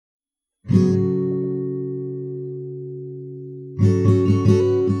A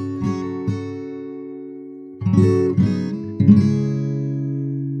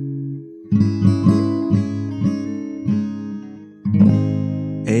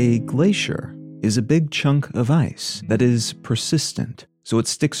glacier is a big chunk of ice that is persistent, so it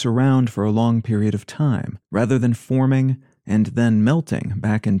sticks around for a long period of time, rather than forming and then melting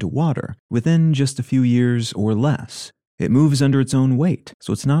back into water within just a few years or less. It moves under its own weight,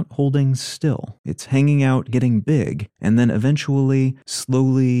 so it's not holding still. It's hanging out, getting big, and then eventually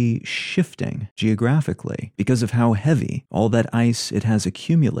slowly shifting geographically because of how heavy all that ice it has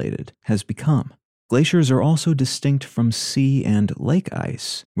accumulated has become. Glaciers are also distinct from sea and lake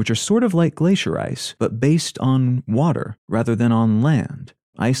ice, which are sort of like glacier ice, but based on water rather than on land.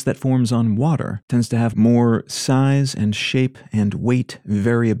 Ice that forms on water tends to have more size and shape and weight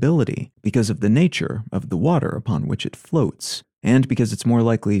variability because of the nature of the water upon which it floats, and because it's more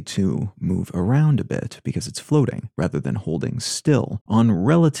likely to move around a bit because it's floating rather than holding still on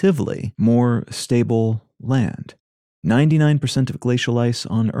relatively more stable land. 99% of glacial ice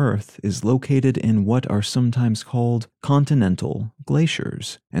on Earth is located in what are sometimes called continental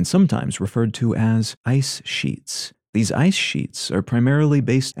glaciers, and sometimes referred to as ice sheets. These ice sheets are primarily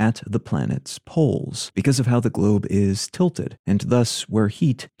based at the planet's poles because of how the globe is tilted, and thus where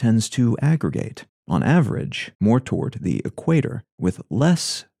heat tends to aggregate, on average, more toward the equator, with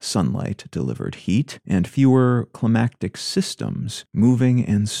less sunlight-delivered heat and fewer climactic systems moving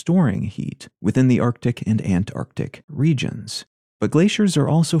and storing heat within the Arctic and Antarctic regions. But glaciers are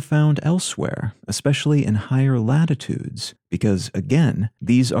also found elsewhere, especially in higher latitudes, because, again,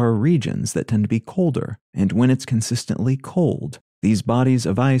 these are regions that tend to be colder, and when it's consistently cold, these bodies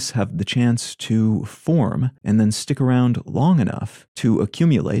of ice have the chance to form and then stick around long enough to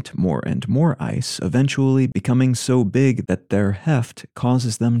accumulate more and more ice, eventually becoming so big that their heft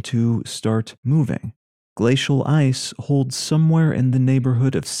causes them to start moving. Glacial ice holds somewhere in the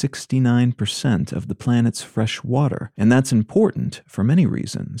neighborhood of 69% of the planet's fresh water, and that's important for many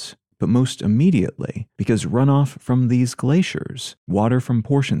reasons. But most immediately, because runoff from these glaciers, water from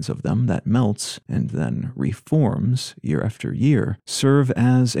portions of them that melts and then reforms year after year, serve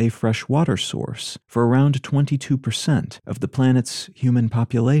as a fresh water source for around 22% of the planet's human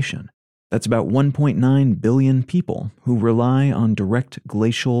population. That's about 1.9 billion people who rely on direct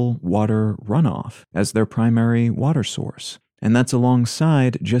glacial water runoff as their primary water source. And that's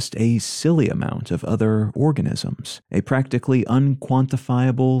alongside just a silly amount of other organisms, a practically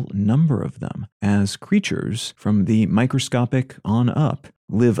unquantifiable number of them, as creatures from the microscopic on up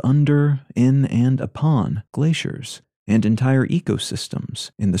live under, in, and upon glaciers. And entire ecosystems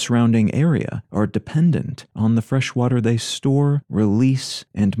in the surrounding area are dependent on the fresh water they store, release,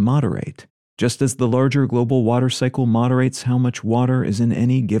 and moderate. Just as the larger global water cycle moderates how much water is in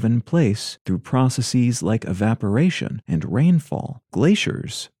any given place through processes like evaporation and rainfall,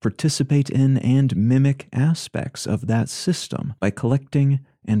 glaciers participate in and mimic aspects of that system by collecting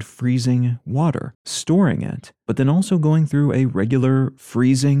and freezing water, storing it, but then also going through a regular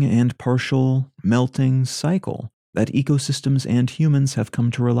freezing and partial melting cycle that ecosystems and humans have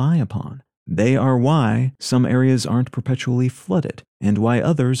come to rely upon. They are why some areas aren't perpetually flooded, and why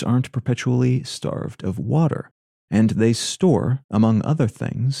others aren't perpetually starved of water. And they store, among other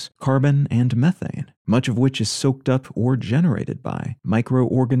things, carbon and methane, much of which is soaked up or generated by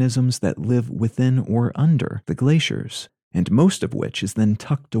microorganisms that live within or under the glaciers, and most of which is then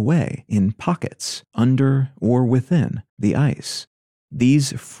tucked away in pockets under or within the ice.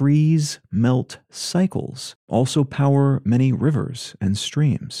 These freeze-melt cycles also power many rivers and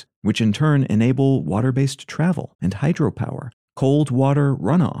streams, which in turn enable water-based travel and hydropower. Cold water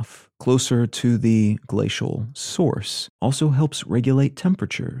runoff closer to the glacial source also helps regulate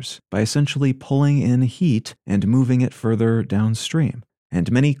temperatures by essentially pulling in heat and moving it further downstream.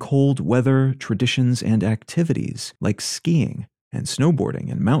 And many cold weather traditions and activities like skiing and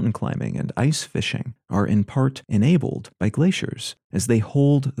snowboarding and mountain climbing and ice fishing are in part enabled by glaciers, as they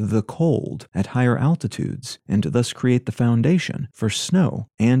hold the cold at higher altitudes and thus create the foundation for snow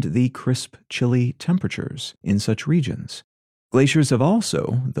and the crisp, chilly temperatures in such regions. Glaciers have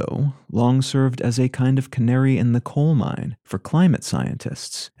also, though, long served as a kind of canary in the coal mine for climate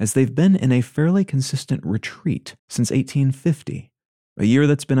scientists, as they've been in a fairly consistent retreat since 1850. A year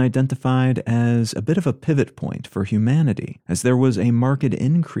that's been identified as a bit of a pivot point for humanity, as there was a marked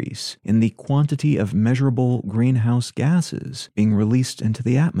increase in the quantity of measurable greenhouse gases being released into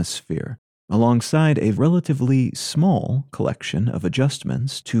the atmosphere, alongside a relatively small collection of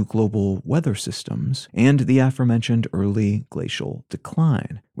adjustments to global weather systems and the aforementioned early glacial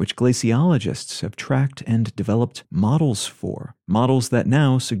decline, which glaciologists have tracked and developed models for. Models that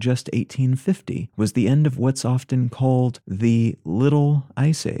now suggest 1850 was the end of what's often called the Little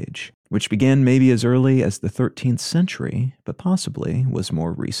Ice Age, which began maybe as early as the 13th century, but possibly was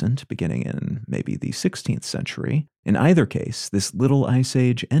more recent, beginning in maybe the 16th century. In either case, this Little Ice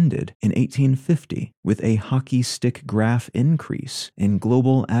Age ended in 1850 with a hockey stick graph increase in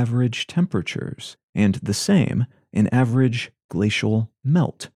global average temperatures, and the same in average glacial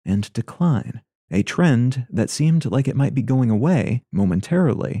melt and decline, a trend that seemed like it might be going away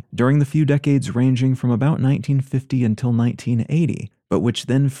momentarily during the few decades ranging from about 1950 until 1980, but which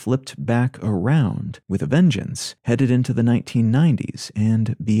then flipped back around with a vengeance headed into the 1990s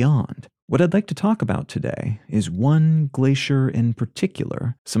and beyond. What I'd like to talk about today is one glacier in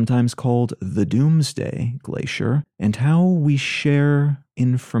particular, sometimes called the Doomsday Glacier, and how we share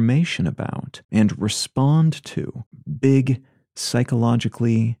information about and respond to big,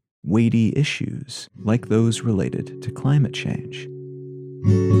 psychologically weighty issues like those related to climate change.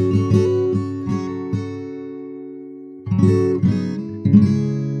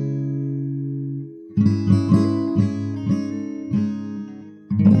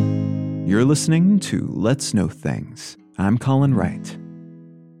 You're listening to Let's Know Things. I'm Colin Wright.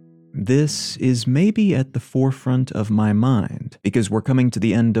 This is maybe at the forefront of my mind because we're coming to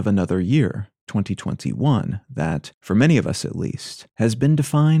the end of another year, 2021, that, for many of us at least, has been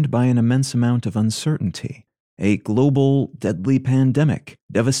defined by an immense amount of uncertainty. A global, deadly pandemic,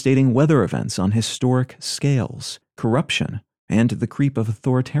 devastating weather events on historic scales, corruption, and the creep of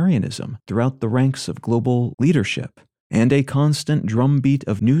authoritarianism throughout the ranks of global leadership, and a constant drumbeat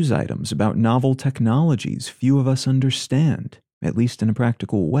of news items about novel technologies few of us understand, at least in a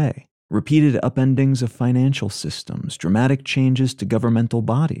practical way. Repeated upendings of financial systems, dramatic changes to governmental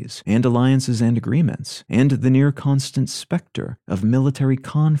bodies and alliances and agreements, and the near-constant specter of military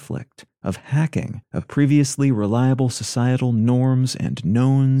conflict, of hacking, of previously reliable societal norms and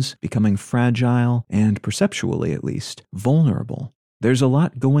knowns becoming fragile and, perceptually at least, vulnerable. There's a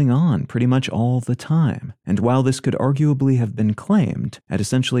lot going on pretty much all the time, and while this could arguably have been claimed at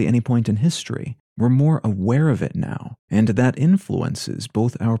essentially any point in history, we're more aware of it now, and that influences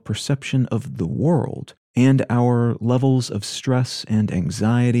both our perception of the world and our levels of stress and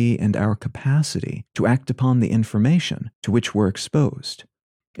anxiety and our capacity to act upon the information to which we're exposed.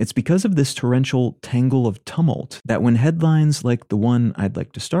 It's because of this torrential tangle of tumult that when headlines like the one I'd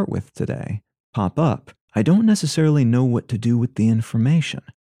like to start with today pop up, I don't necessarily know what to do with the information.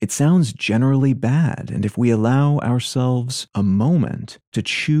 It sounds generally bad, and if we allow ourselves a moment to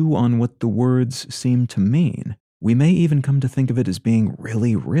chew on what the words seem to mean, we may even come to think of it as being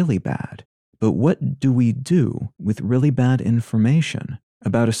really, really bad. But what do we do with really bad information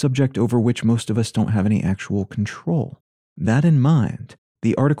about a subject over which most of us don't have any actual control? That in mind,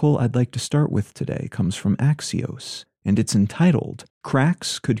 the article I'd like to start with today comes from Axios, and it's entitled,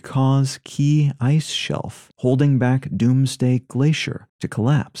 "Cracks Could Cause Key Ice Shelf Holding Back Doomsday Glacier to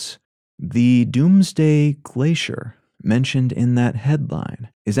Collapse." The Doomsday Glacier, mentioned in that headline,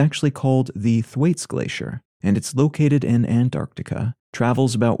 is actually called the Thwaites Glacier, and it's located in Antarctica,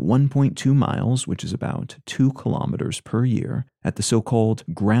 travels about 1.2 miles, which is about 2 kilometers per year, at the so-called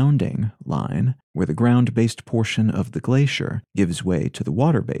grounding line, where the ground-based portion of the glacier gives way to the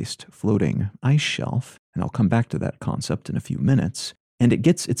water-based floating ice shelf, and I'll come back to that concept in a few minutes, and it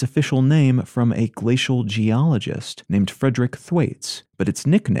gets its official name from a glacial geologist named Frederick Thwaites, but its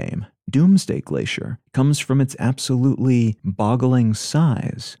nickname, Doomsday Glacier, comes from its absolutely boggling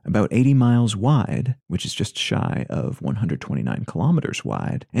size, about 80 miles wide, which is just shy of 129 kilometers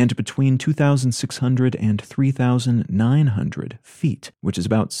wide, and between 2,600 and 3,900 feet, which is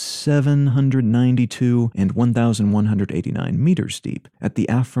about 792 and 1,189 meters deep, at the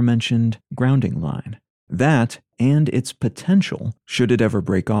aforementioned grounding line. That, and its potential, should it ever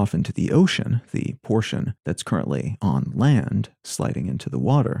break off into the ocean, the portion that's currently on land, sliding into the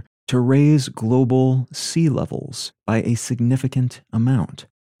water, to raise global sea levels by a significant amount.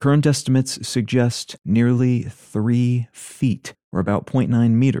 Current estimates suggest nearly 3 feet, or about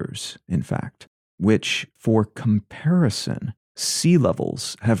 0.9 meters, in fact, which, for comparison, sea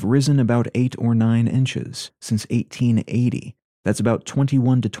levels have risen about 8 or 9 inches since 1880. That's about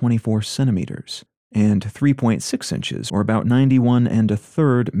 21 to 24 centimeters. and 3.6 inches, or about 91 and a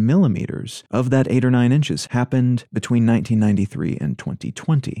third millimeters, of that 8 or 9 inches happened between 1993 and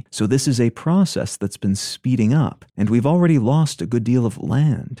 2020. So this is a process that's been speeding up, and we've already lost a good deal of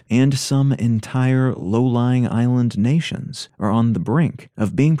land, and some entire low-lying island nations are on the brink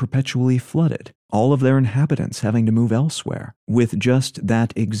of being perpetually flooded, all of their inhabitants having to move elsewhere, with just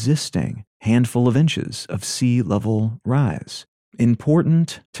that existing handful of inches of sea level rise.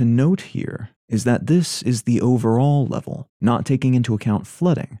 Important to note here is that this is the overall level, not taking into account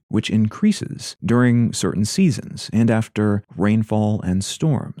flooding, which increases during certain seasons and after rainfall and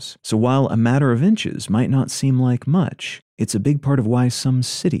storms. So while a matter of inches might not seem like much, it's a big part of why some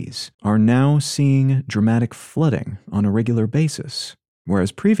cities are now seeing dramatic flooding on a regular basis.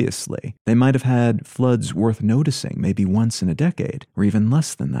 Whereas previously, they might have had floods worth noticing maybe once in a decade, or even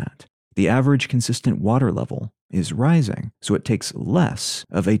less than that. The average consistent water level is rising, so it takes less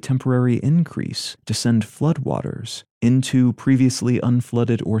of a temporary increase to send floodwaters into previously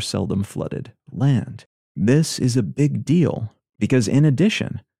unflooded or seldom flooded land. This is a big deal because in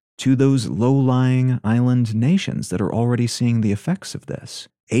addition to those low-lying island nations that are already seeing the effects of this,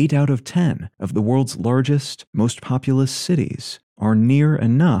 8 out of 10 of the world's largest, most populous cities are near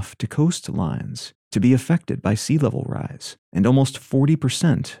enough to coastlines to be affected by sea level rise, and almost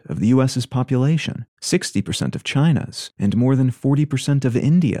 40% of the U.S.'s population, 60% of China's, and more than 40% of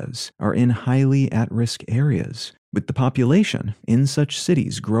India's are in highly at-risk areas, with the population in such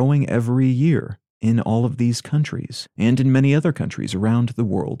cities growing every year in all of these countries, and in many other countries around the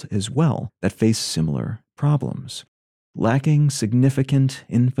world as well that face similar problems. Lacking significant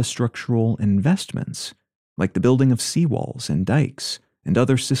infrastructural investments, like the building of seawalls and dikes, and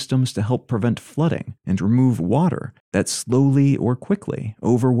other systems to help prevent flooding and remove water that slowly or quickly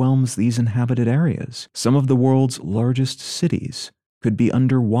overwhelms these inhabited areas. Some of the world's largest cities could be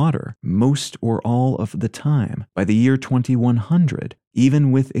underwater most or all of the time by the year 2100,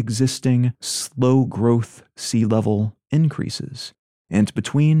 even with existing slow growth sea level increases. And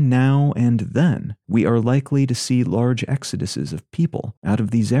between now and then, we are likely to see large exoduses of people out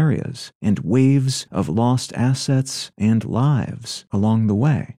of these areas and waves of lost assets and lives along the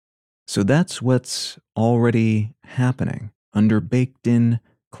way. So that's what's already happening under baked-in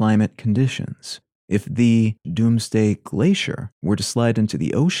climate conditions. If the Doomsday Glacier were to slide into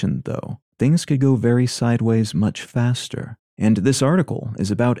the ocean, though, things could go very sideways much faster. And this article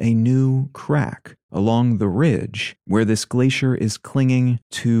is about a new crack along the ridge where this glacier is clinging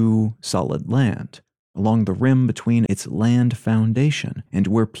to solid land, along the rim between its land foundation and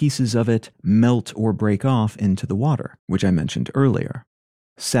where pieces of it melt or break off into the water, which I mentioned earlier.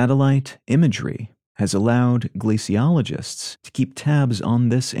 Satellite imagery has allowed glaciologists to keep tabs on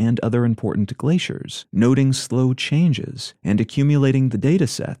this and other important glaciers, noting slow changes and accumulating the data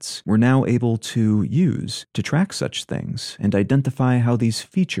sets we're now able to use to track such things and identify how these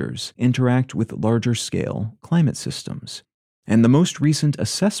features interact with larger-scale climate systems. And the most recent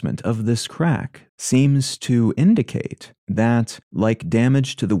assessment of this crack seems to indicate that, like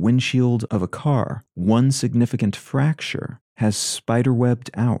damage to the windshield of a car, one significant fracture has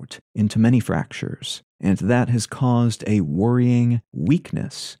spiderwebbed out into many fractures, and that has caused a worrying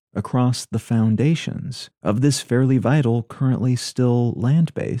weakness across the foundations of this fairly vital, currently still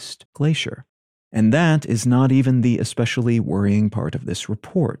land-based glacier. And that is not even the especially worrying part of this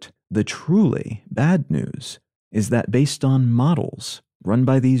report. The truly bad news is that based on models run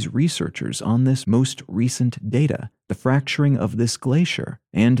by these researchers on this most recent data, the fracturing of this glacier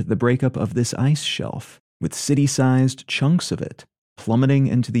and the breakup of this ice shelf, with city-sized chunks of it plummeting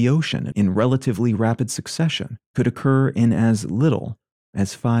into the ocean in relatively rapid succession, could occur in as little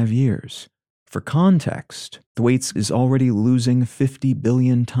as 5 years. For context, Thwaites is already losing 50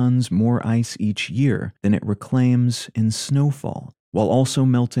 billion tons more ice each year than it reclaims in snowfall, while also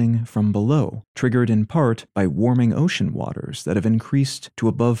melting from below, triggered in part by warming ocean waters that have increased to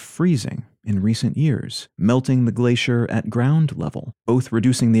above freezing in recent years, melting the glacier at ground level, both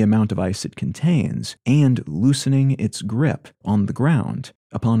reducing the amount of ice it contains and loosening its grip on the ground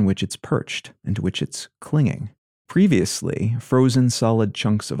upon which it's perched and to which it's clinging. Previously, frozen solid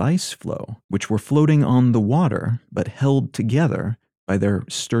chunks of ice floe, which were floating on the water but held together by their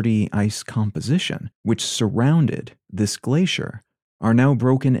sturdy ice composition, which surrounded this glacier, are now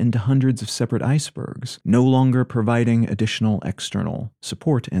broken into hundreds of separate icebergs, no longer providing additional external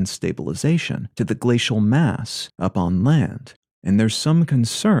support and stabilization to the glacial mass up on land. And there's some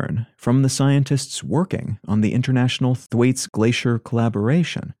concern from the scientists working on the International Thwaites Glacier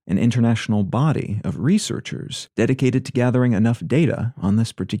Collaboration, an international body of researchers dedicated to gathering enough data on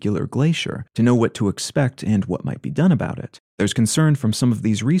this particular glacier to know what to expect and what might be done about it. There's concern from some of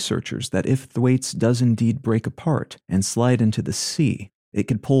these researchers that if Thwaites does indeed break apart and slide into the sea, it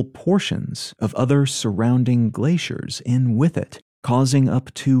could pull portions of other surrounding glaciers in with it, causing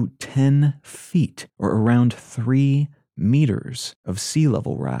up to 10 feet, or around 3 meters of sea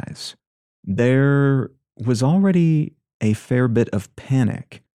level rise. There was already a fair bit of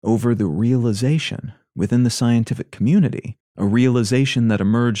panic over the realization within the scientific community, a realization that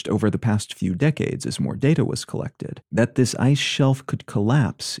emerged over the past few decades as more data was collected, that this ice shelf could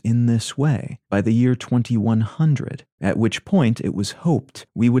collapse in this way by the year 2100, at which point it was hoped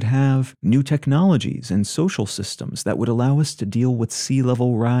we would have new technologies and social systems that would allow us to deal with sea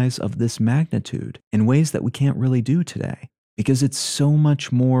level rise of this magnitude in ways that we can't really do today, because it's so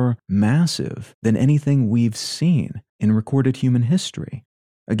much more massive than anything we've seen in recorded human history.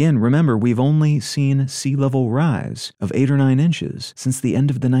 Again, remember, we've only seen sea level rise of 8 or 9 inches since the end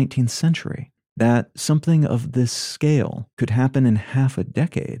of the 19th century. That something of this scale could happen in half a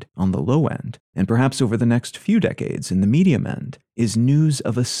decade on the low end, and perhaps over the next few decades in the medium end, is news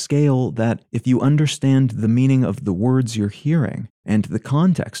of a scale that, if you understand the meaning of the words you're hearing and the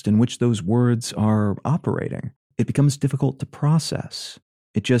context in which those words are operating, it becomes difficult to process.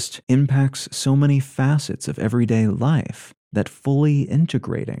 It just impacts so many facets of everyday life that fully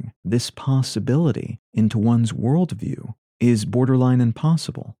integrating this possibility into one's worldview is borderline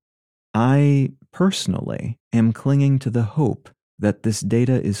impossible. I personally am clinging to the hope that this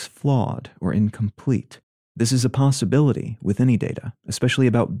data is flawed or incomplete. This is a possibility with any data, especially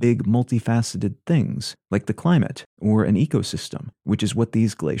about big multifaceted things like the climate or an ecosystem, which is what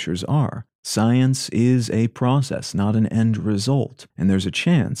these glaciers are. Science is a process, not an end result, and there's a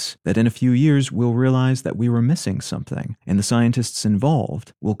chance that in a few years we'll realize that we were missing something, and the scientists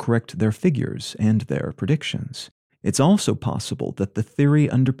involved will correct their figures and their predictions. It's also possible that the theory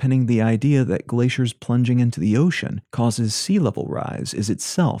underpinning the idea that glaciers plunging into the ocean causes sea level rise is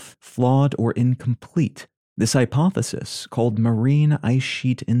itself flawed or incomplete. This hypothesis, called marine ice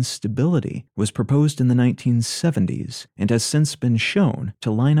sheet instability, was proposed in the 1970s and has since been shown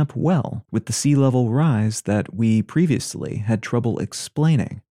to line up well with the sea level rise that we previously had trouble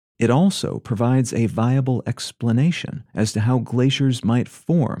explaining. It also provides a viable explanation as to how glaciers might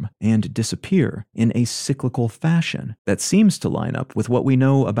form and disappear in a cyclical fashion that seems to line up with what we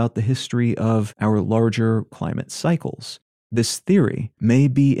know about the history of our larger climate cycles. This theory may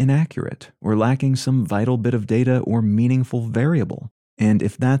be inaccurate or lacking some vital bit of data or meaningful variable, and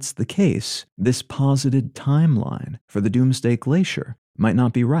if that's the case, this posited timeline for the Doomsday Glacier might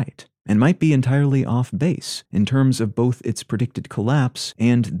not be right, and might be entirely off base in terms of both its predicted collapse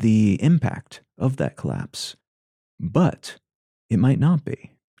and the impact of that collapse. But it might not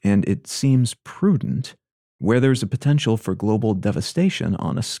be, and it seems prudent, where there's a potential for global devastation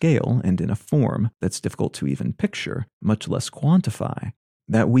on a scale and in a form that's difficult to even picture, much less quantify,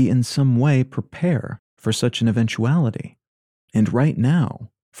 that we in some way prepare for such an eventuality. And right now,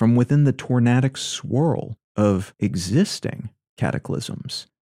 from within the tornadic swirl of existing cataclysms,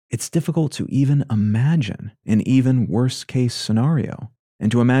 it's difficult to even imagine an even worse-case scenario,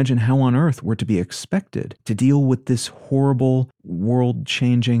 and to imagine how on earth we're to be expected to deal with this horrible,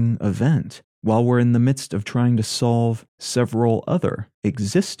 world-changing event while we're in the midst of trying to solve several other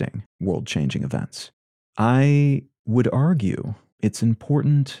existing world-changing events. I would argue it's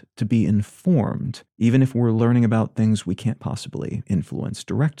important to be informed, even if we're learning about things we can't possibly influence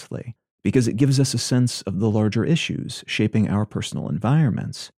directly, because it gives us a sense of the larger issues shaping our personal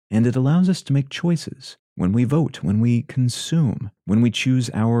environments, and it allows us to make choices when we vote, when we consume, when we choose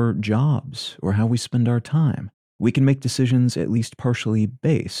our jobs or how we spend our time. We can make decisions at least partially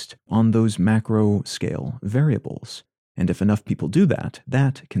based on those macro-scale variables. And if enough people do that,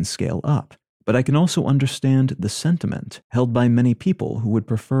 that can scale up. But I can also understand the sentiment held by many people who would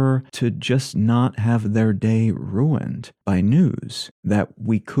prefer to just not have their day ruined by news that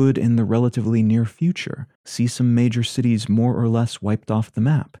we could, in the relatively near future, see some major cities more or less wiped off the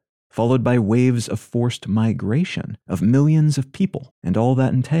map, followed by waves of forced migration of millions of people and all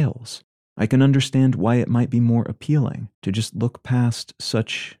that entails. I can understand why it might be more appealing to just look past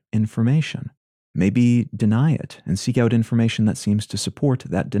such information, maybe deny it and seek out information that seems to support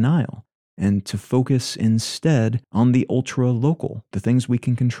that denial, and to focus instead on the ultra-local, the things we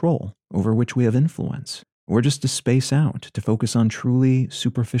can control, over which we have influence, or just to space out, to focus on truly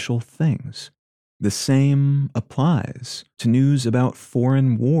superficial things. The same applies to news about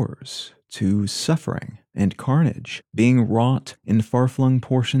foreign wars, to suffering and carnage being wrought in far-flung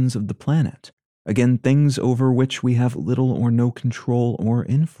portions of the planet. Again, things over which we have little or no control or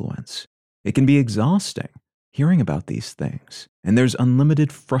influence. It can be exhausting hearing about these things, and there's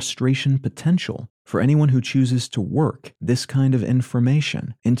unlimited frustration potential for anyone who chooses to work this kind of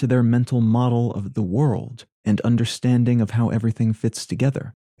information into their mental model of the world and understanding of how everything fits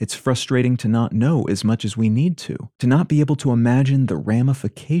together. It's frustrating to not know as much as we need to not be able to imagine the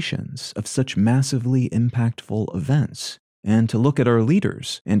ramifications of such massively impactful events, and to look at our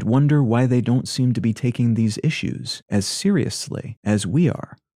leaders and wonder why they don't seem to be taking these issues as seriously as we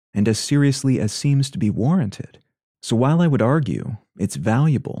are, and as seriously as seems to be warranted. So while I would argue it's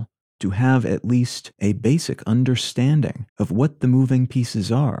valuable to have at least a basic understanding of what the moving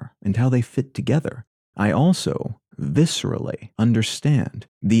pieces are and how they fit together, I also viscerally understand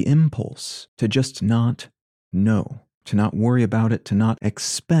the impulse to just not know, to not worry about it, to not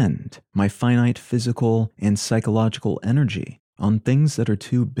expend my finite physical and psychological energy on things that are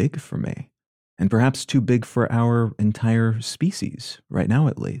too big for me, and perhaps too big for our entire species, right now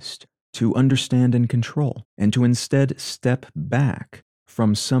at least, to understand and control, and to instead step back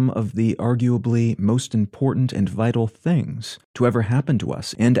from some of the arguably most important and vital things to ever happen to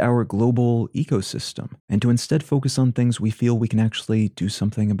us and our global ecosystem, and to instead focus on things we feel we can actually do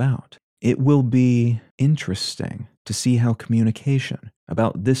something about. It will be interesting to see how communication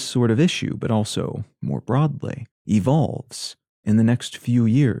about this sort of issue, but also more broadly, evolves in the next few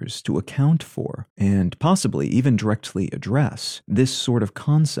years to account for and possibly even directly address this sort of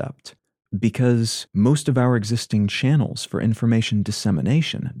concept, because most of our existing channels for information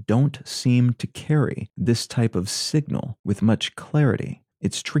dissemination don't seem to carry this type of signal with much clarity.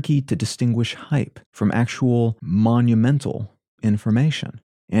 It's tricky to distinguish hype from actual monumental information,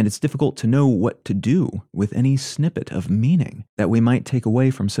 and it's difficult to know what to do with any snippet of meaning that we might take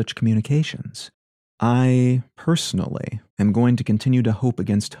away from such communications. I personally am going to continue to hope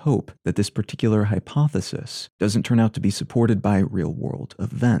against hope that this particular hypothesis doesn't turn out to be supported by real-world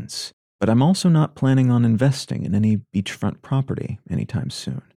events. But I'm also not planning on investing in any beachfront property anytime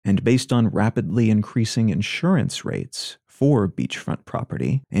soon. And based on rapidly increasing insurance rates for beachfront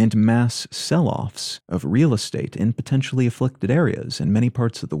property and mass sell-offs of real estate in potentially afflicted areas in many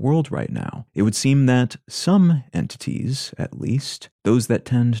parts of the world right now, it would seem that some entities, at least, those that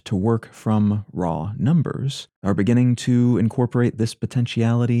tend to work from raw numbers, are beginning to incorporate this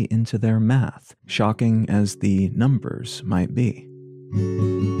potentiality into their math, shocking as the numbers might be.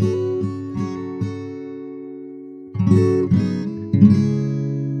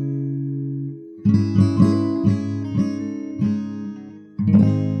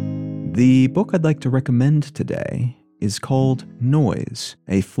 The book I'd like to recommend today is called Noise,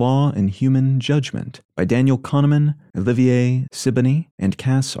 A Flaw in Human Judgment by Daniel Kahneman, Olivier Sibony, and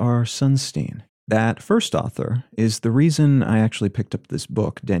Cass R. Sunstein. That first author is the reason I actually picked up this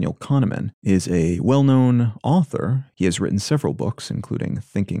book. Daniel Kahneman is a well-known author. He has written several books, including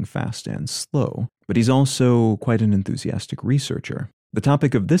Thinking Fast and Slow, but he's also quite an enthusiastic researcher. The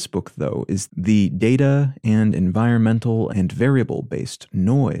topic of this book, though, is the data and environmental and variable-based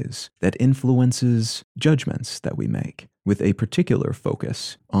noise that influences judgments that we make, with a particular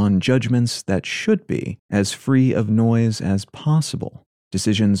focus on judgments that should be as free of noise as possible.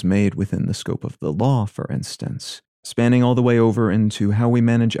 Decisions made within the scope of the law, for instance, spanning all the way over into how we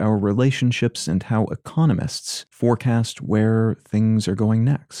manage our relationships and how economists forecast where things are going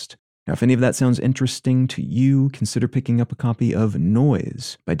next. Now, if any of that sounds interesting to you, consider picking up a copy of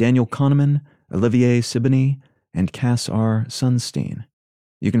Noise by Daniel Kahneman, Olivier Sibony, and Cass R. Sunstein.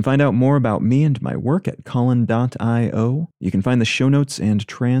 You can find out more about me and my work at Colin.io. You can find the show notes and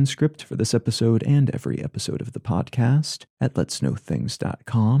transcript for this episode and every episode of the podcast at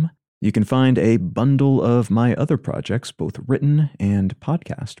letsknowthings.com. You can find a bundle of my other projects, both written and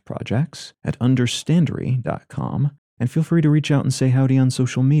podcast projects, at understandery.com. And feel free to reach out and say howdy on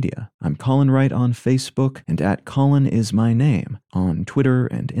social media. I'm Colin Wright on Facebook and at Colin is my name on Twitter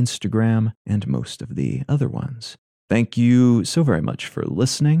and Instagram and most of the other ones. Thank you so very much for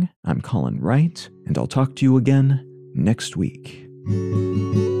listening. I'm Colin Wright, and I'll talk to you again next week.